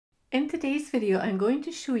In today's video, I'm going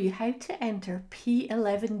to show you how to enter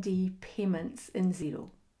P11D payments in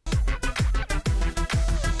Xero.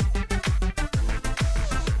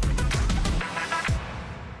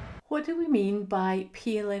 What do we mean by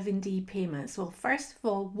P11D payments? Well, first of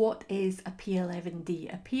all, what is a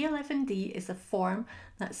P11D? A P11D is a form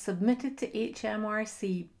that's submitted to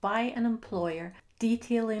HMRC by an employer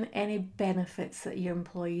detailing any benefits that your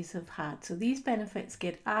employees have had. So these benefits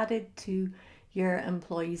get added to your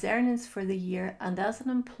employees' earnings for the year, and as an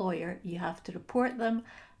employer you have to report them,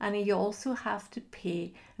 and you also have to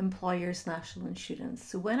pay employers' national insurance.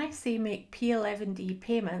 So when I say make P11D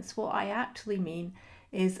payments, what I actually mean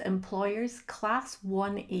is employers class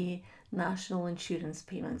 1A national insurance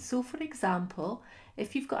payments. So for example,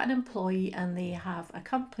 if you've got an employee and they have a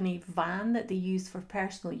company van that they use for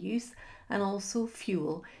personal use and also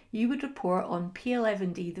fuel, you would report on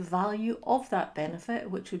P11D the value of that benefit,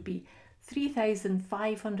 which would be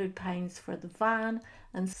 £3,500 for the van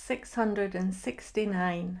and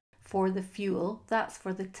 £669 for the fuel. That's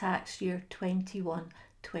for the tax year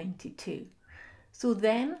 21-22. So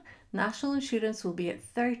then national insurance will be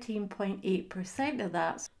at 13.8% of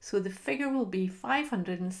that. So the figure will be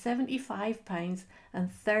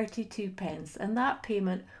 £575.32, and that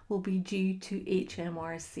payment will be due to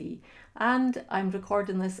HMRC. And I'm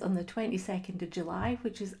recording this on the 22nd of July,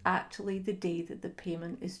 which is actually the day that the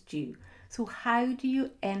payment is due. So how do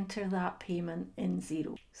you enter that payment in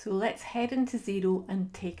Xero? So let's head into Xero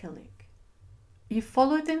and take a look. You've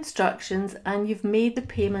followed the instructions and you've made the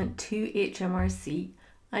payment to HMRC,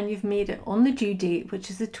 and you've made it on the due date, which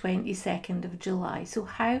is the 22nd of July. So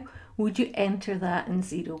how would you enter that in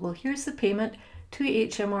Xero? Well, here's the payment to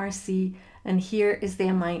HMRC, and here is the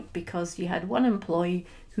amount because you had one employee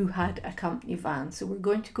who had a company van. So we're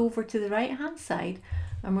going to go over to the right hand side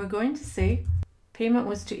and we're going to say payment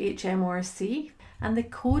was to HMRC, and the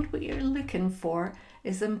code what you're looking for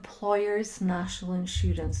is employer's national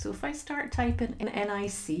insurance. So if I start typing in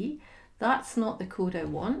NIC, that's not the code I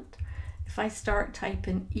want. If I start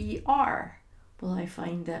typing ER, will I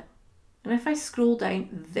find it? And if I scroll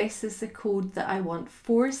down, this is the code that I want,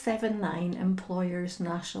 479 employer's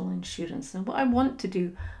national insurance. Now what I want to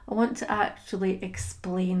do, I want to actually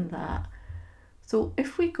explain that. So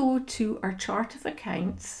if we go to our chart of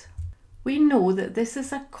accounts, we know that this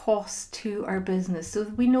is a cost to our business. So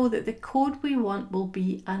we know that the code we want will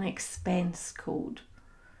be an expense code,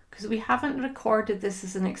 because we haven't recorded this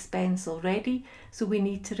as an expense already. So we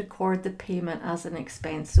need to record the payment as an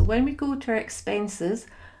expense. So when we go to our expenses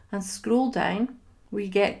and scroll down, we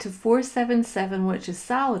get to 477, which is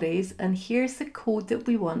salaries. And here's the code that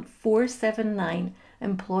we want, 479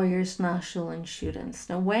 employer's national insurance.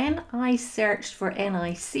 Now, when I searched for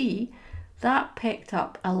NIC, that picked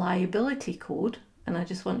up a liability code, and I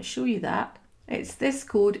just want to show you that. It's this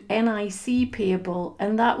code, NIC payable,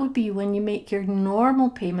 and that would be when you make your normal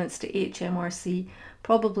payments to HMRC,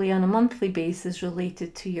 probably on a monthly basis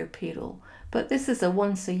related to your payroll. But this is a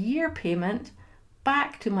once a year payment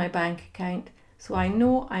back to my bank account, so I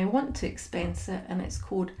know I want to expense it, and it's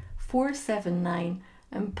code 479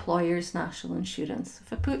 employer's national insurance.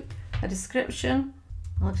 If I put a description,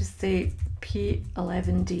 I'll just say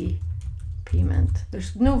P11D payment.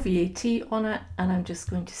 There's no VAT on it, and I'm just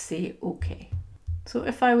going to say OK. So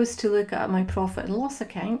if I was to look at my profit and loss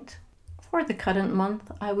account for the current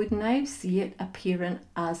month, I would now see it appearing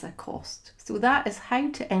as a cost. So that is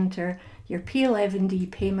how to enter your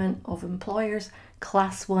P11D payment of employers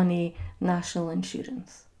class 1A national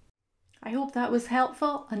insurance. I hope that was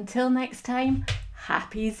helpful. Until next time,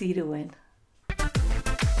 happy Xeroing.